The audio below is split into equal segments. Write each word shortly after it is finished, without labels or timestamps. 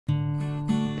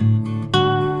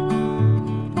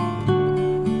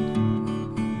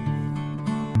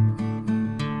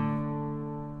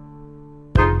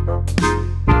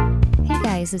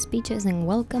this is Peaches and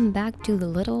welcome back to the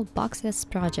Little Boxes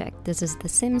project. This is the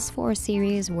Sims 4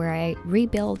 series where I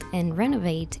rebuild and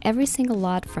renovate every single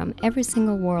lot from every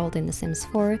single world in the Sims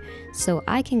 4 so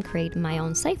I can create my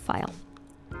own save file.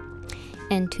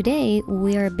 And today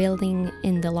we are building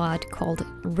in the lot called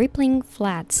Rippling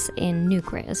Flats in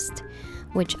NEWCREST,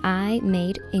 which I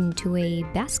made into a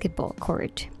basketball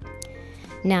court.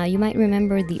 Now you might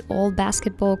remember the old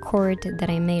basketball court that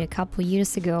I made a couple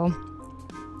years ago,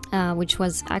 which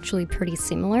was actually pretty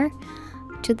similar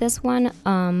to this one.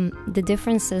 The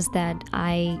difference is that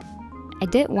I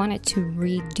did want to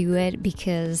redo it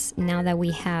because now that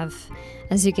we have,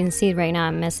 as you can see right now,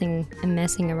 I'm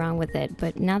messing around with it.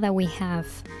 But now that we have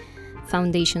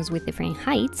foundations with different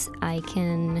heights, I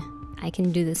can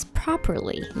do this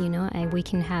properly. You know, we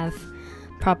can have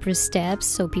proper steps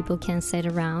so people can sit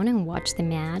around and watch the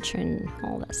match and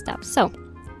all that stuff. So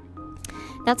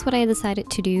that's what I decided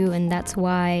to do, and that's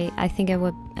why I think I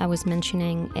was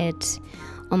mentioning it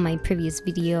on my previous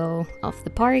video of the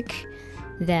park,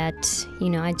 that, you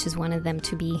know, I just wanted them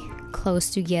to be close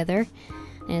together,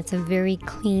 and it's a very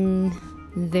clean,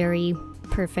 very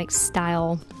perfect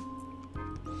style.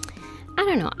 I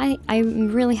don't know,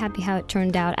 I'm really happy how it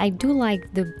turned out. I do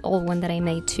like the old one that I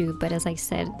made too, but as I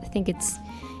said, I think it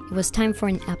was time for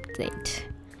an update.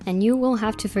 And you will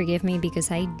have to forgive me because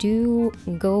I do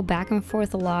go back and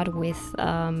forth a lot with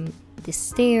the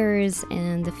stairs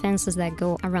and the fences that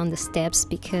go around the steps,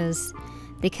 because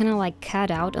they kind of like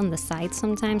cut out on the side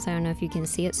sometimes. I don't know if you can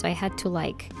see it, so I had to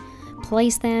like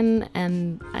place them,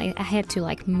 and I had to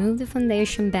like move the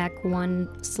foundation back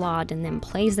one slot and then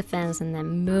place the fence and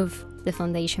then move the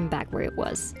foundation back where it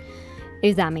was,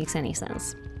 if that makes any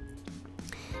sense.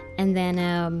 And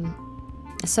then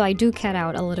so I do cut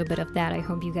out a little bit of that. I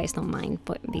hope you guys don't mind,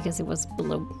 but because it was a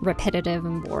little repetitive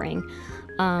and boring.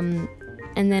 And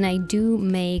then I do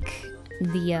make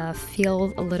the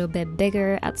field a little bit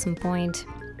bigger at some point,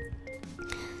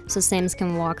 so Sims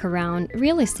can walk around,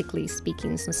 realistically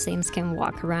speaking, so Sims can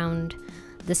walk around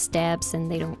the steps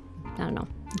and they don't, I don't know,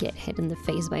 get hit in the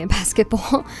face by a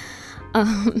basketball.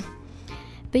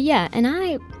 But yeah, and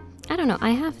I don't know,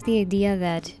 I have the idea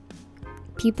that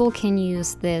people can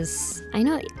use this. I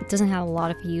know it doesn't have a lot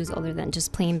of use other than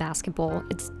just playing basketball.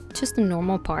 It's just a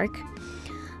normal park.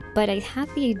 But I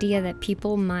have the idea that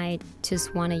people might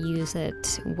just want to use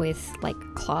it with like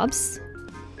clubs.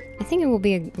 I think it will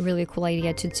be a really cool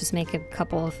idea to just make a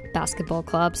couple of basketball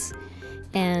clubs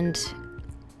and,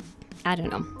 I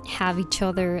don't know, have each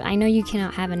other. I know you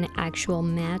cannot have an actual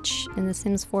match in The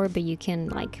Sims 4, but you can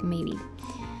like maybe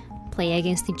play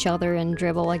against each other and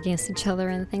dribble against each other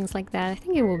and things like that. I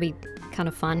think it will be kind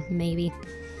of fun, maybe.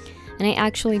 And I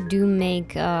actually do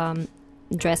make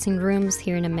dressing rooms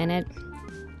here in a minute.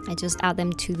 I just add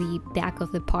them to the back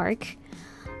of the park,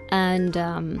 and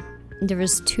there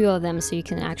is 2 of them, so you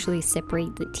can actually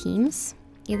separate the teams,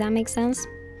 if that makes sense.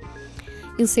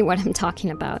 You'll see what I'm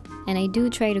talking about. And I do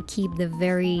try to keep the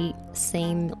very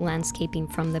same landscaping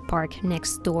from the park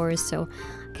next door, so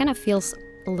it kind of feels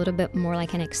a little bit more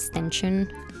like an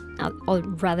extension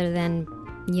rather than,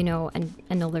 you know,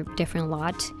 another different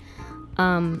lot.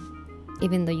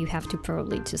 Even though you have to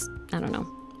probably just, I don't know,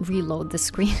 reload the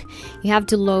screen. You have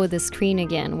to load the screen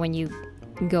again when you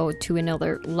go to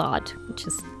another lot, which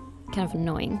is kind of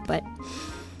annoying, but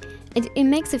it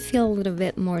makes it feel a little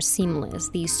bit more seamless,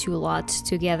 these 2 lots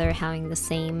together having the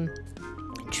same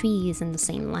trees and the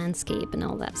same landscape and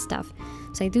all that stuff.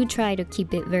 So I do try to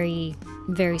keep it very,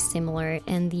 very similar.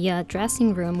 And the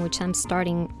dressing room, which I'm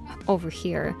starting over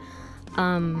here,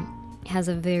 has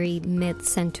a very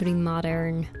mid-century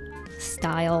modern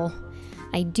style.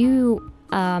 I do,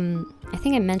 I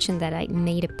think I mentioned that I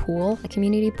made a pool, a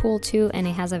community pool too, and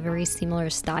it has a very similar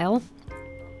style.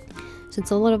 So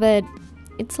it's a little bit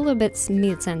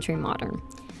mid-century modern,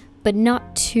 but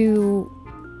not too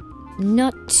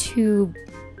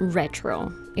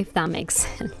retro, if that makes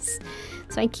sense.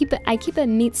 So I keep it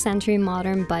mid-century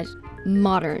modern, but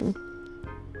modern.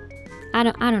 I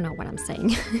don't know what I'm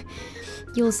saying.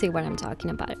 You'll see what I'm talking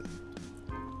about.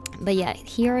 But yeah,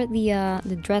 here are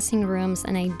the dressing rooms,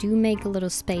 and I do make a little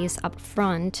space up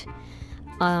front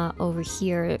over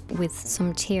here with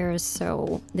some chairs,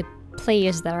 so the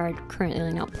players that are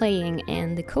currently not playing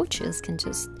and the coaches can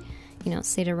just, you know,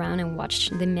 sit around and watch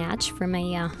the match from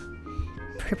a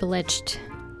privileged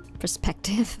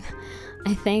perspective.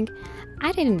 I think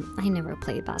I never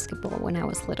played basketball when I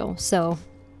was little, so,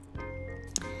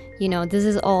 you know, this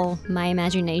is all my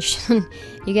imagination.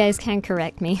 You guys can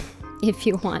correct me if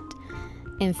you want.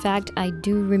 In fact, I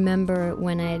do remember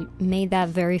when I made that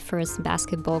very first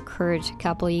basketball court a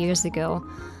couple of years ago,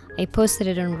 I posted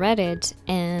it on Reddit,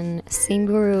 and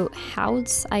Singuru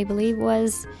Houts, I believe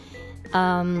was,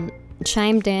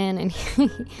 chimed in, and he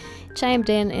chimed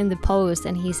in the post,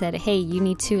 and he said, hey, you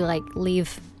need to like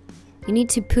leave, you need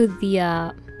to put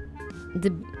the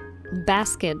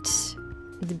baskets,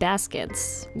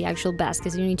 the actual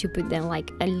baskets, you need to put them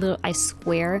like a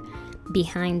square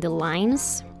behind the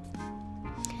lines,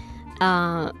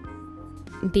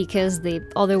 because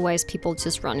otherwise people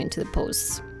just run into the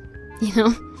posts, you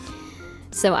know.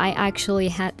 So I actually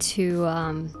had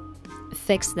to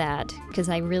fix that, because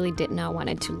I really did not want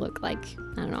it to look like,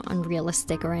 I don't know,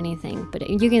 unrealistic or anything. But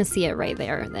you can see it right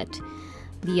there that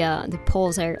the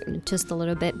poles are just a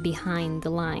little bit behind the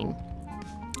line,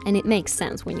 and it makes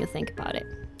sense when you think about it,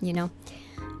 you know.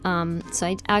 So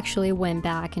I actually went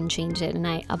back and changed it, and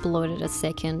I uploaded a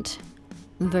second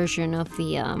version of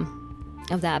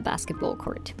that basketball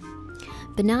court.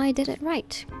 But now I did it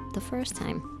right the first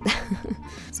time.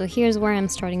 So here's where I'm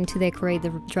starting to decorate the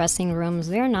dressing rooms.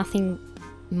 They're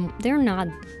not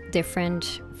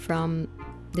different from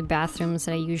the bathrooms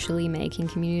that I usually make in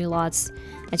community lots.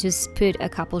 I just put a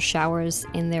couple showers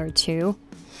in there too,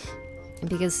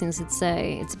 because since it's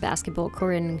a basketball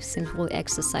court and since we'll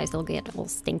exercise, they'll get all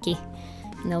stinky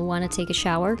and they'll want to take a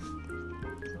shower.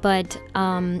 But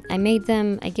I gave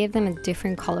them a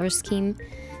different color scheme,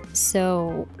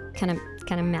 so kind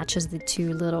of matches the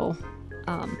two little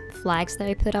flags that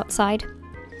I put outside,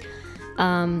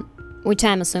 which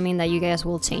I'm assuming that you guys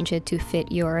will change it to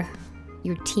fit your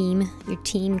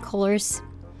team colors.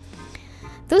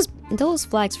 Those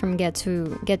flags from Get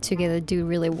Together do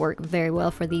really work very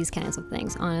well for these kinds of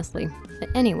things, honestly. But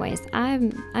anyways,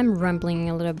 I'm rambling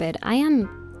a little bit. I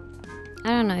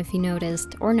don't know if you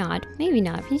noticed or not. Maybe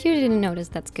not. If you didn't notice,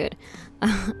 that's good.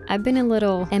 I've been a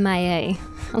little MIA.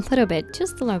 A little bit.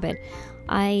 Just a little bit.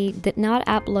 I did not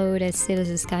upload a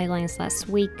Cities Skylines last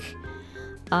week.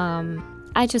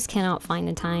 I just cannot find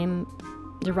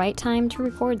the right time to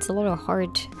record. It's a little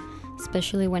hard,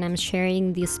 especially when I'm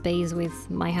sharing this space with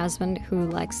my husband, who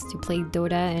likes to play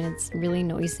Dota, and it's really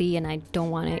noisy and I don't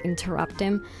want to interrupt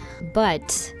him.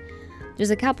 But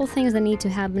there's a couple things that need to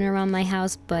happen around my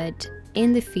house, but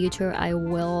in the future I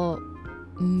will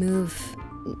move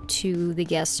to the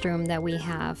guest room that we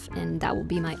have, and that will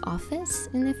be my office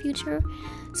in the future,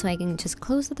 so I can just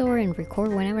close the door and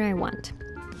record whenever I want,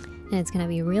 and it's gonna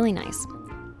be really nice.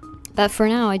 But for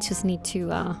now I just need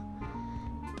to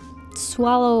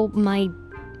swallow my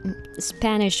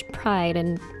Spanish pride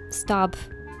and stop,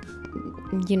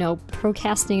 you know,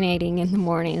 procrastinating in the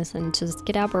mornings, and just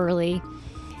get up early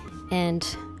and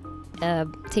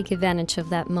take advantage of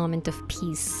that moment of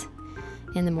peace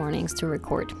in the mornings to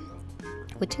record,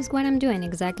 which is what I'm doing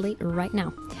exactly right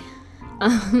now.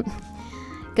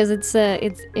 Because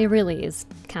it really is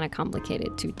kind of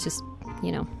complicated to just,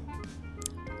 you know,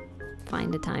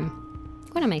 find the time.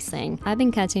 What am I saying? I've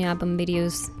been catching up on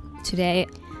videos today.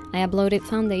 I uploaded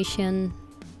Foundation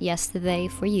yesterday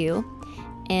for you,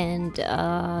 and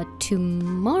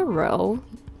tomorrow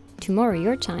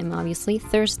your time, obviously,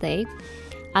 Thursday,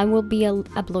 I will be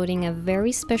uploading a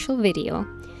very special video,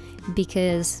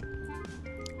 because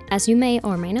as you may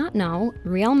or may not know,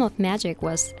 Realm of Magic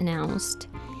was announced,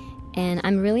 and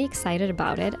I'm really excited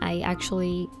about it. I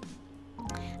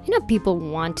know people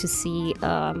want to see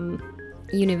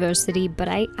University, but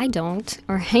I don't,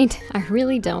 alright? I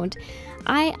really don't.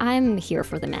 I'm here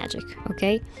for the magic,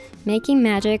 okay? Making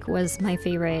Magic was my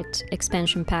favorite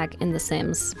expansion pack in The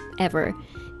Sims ever,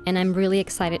 and I'm really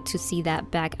excited to see that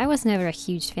back. I was never a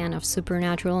huge fan of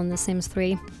Supernatural in The Sims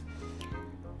 3.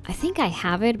 I think I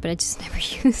have it, but I just never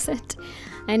use it.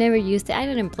 I never used it. I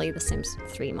didn't play The Sims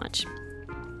 3 much.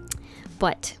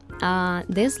 But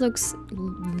this looks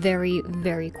very,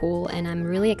 very cool, and I'm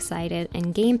really excited.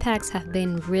 And game packs have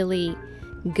been really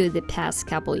good the past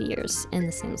couple years in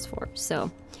The Sims 4.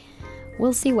 So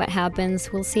we'll see what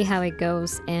happens. We'll see how it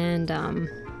goes. And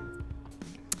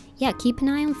yeah, keep an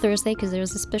eye on Thursday, because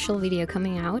there's a special video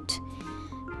coming out.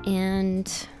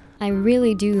 And I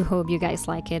really do hope you guys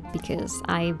like it, because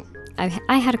I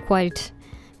had quite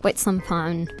some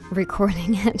fun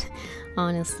recording it,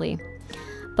 honestly.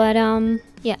 But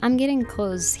yeah, I'm getting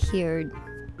close here,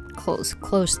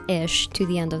 close-ish to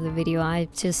the end of the video. I'm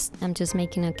just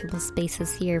making a couple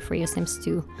spaces here for your Sims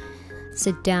to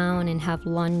sit down and have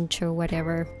lunch or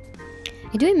whatever.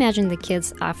 I do imagine the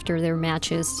kids after their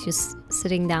matches just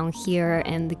sitting down here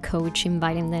and the coach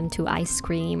inviting them to ice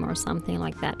cream or something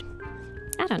like that.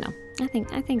 I don't know. I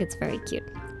think it's very cute.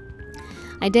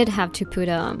 I did have to put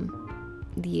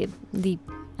the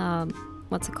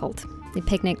what's it called? The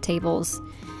picnic tables,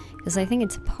 because I think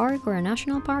it's a park or a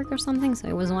national park or something, so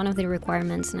it was one of the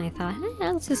requirements, and I thought,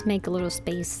 let's just make a little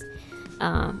space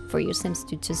for your Sims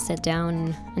to just sit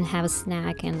down and have a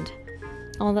snack and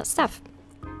all that stuff.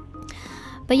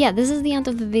 But yeah, this is the end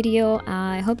of the video.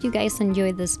 I hope you guys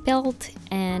enjoyed this build,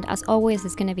 and as always,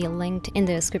 it's gonna be linked in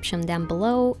the description down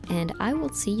below, and I will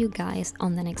see you guys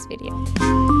on the next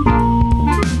video.